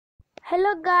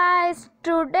Hello guys,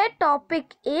 today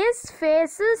topic is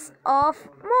phases of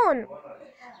moon.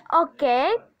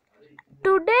 Okay,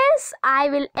 today's I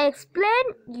will explain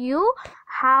you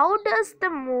how does the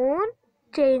moon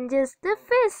changes the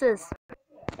phases.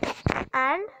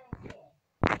 And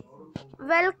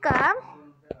welcome.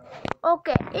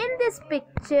 Okay, in this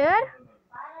picture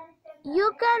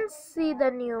you can see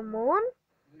the new moon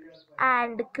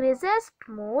and crescent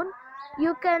moon.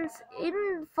 You can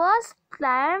in first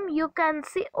time you can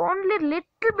see only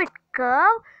little bit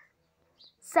curve.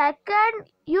 Second,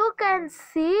 you can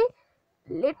see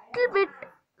little bit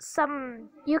some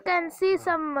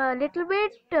little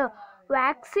bit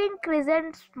waxing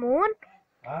crescent moon.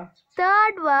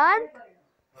 Third one,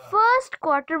 first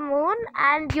quarter moon,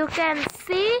 and you can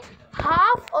see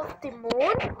half of the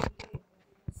moon.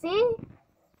 See,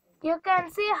 you can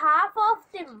see half of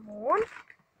the moon.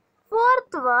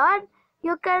 Fourth one,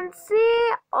 you can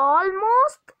see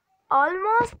almost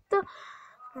the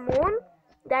moon,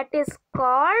 that is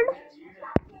called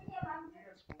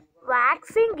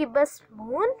waxing gibbous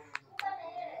moon.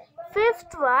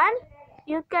 Fifth one,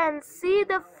 you can see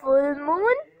the full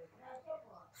moon.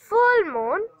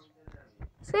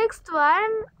 Sixth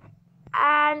one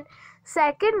and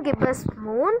second gibbous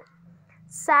moon.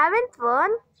 Seventh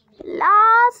one,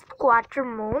 last quarter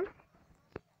moon.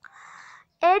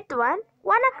 Eighth one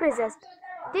a crescent.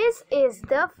 This is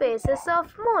the phases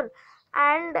of moon,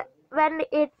 and when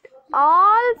it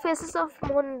all phases of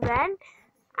moon went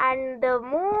and the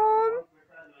moon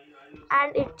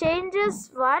and it changes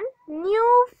one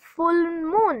new full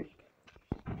moon.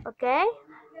 Okay,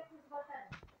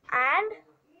 and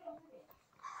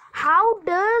how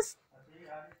does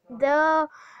the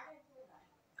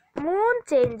moon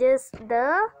changes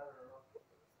the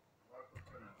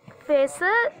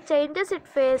changes its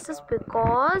phases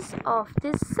because of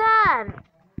the sun.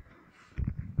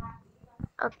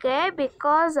 Okay,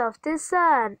 because of the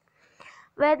sun.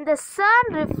 When the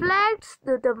sun reflects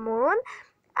to the moon,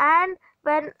 and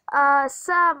when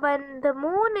the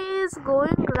moon is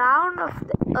going round of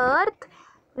the earth,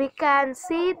 we can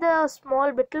see the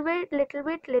small little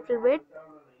bit.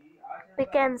 We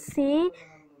can see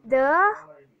the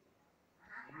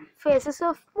phases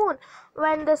of moon.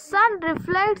 When the sun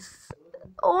reflects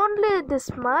only this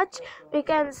much, we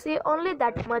can see only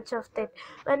that much of it.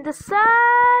 When the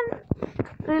sun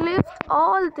relieves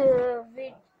all the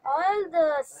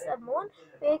moon,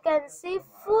 we can see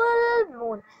full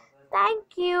moon.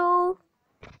 Thank you.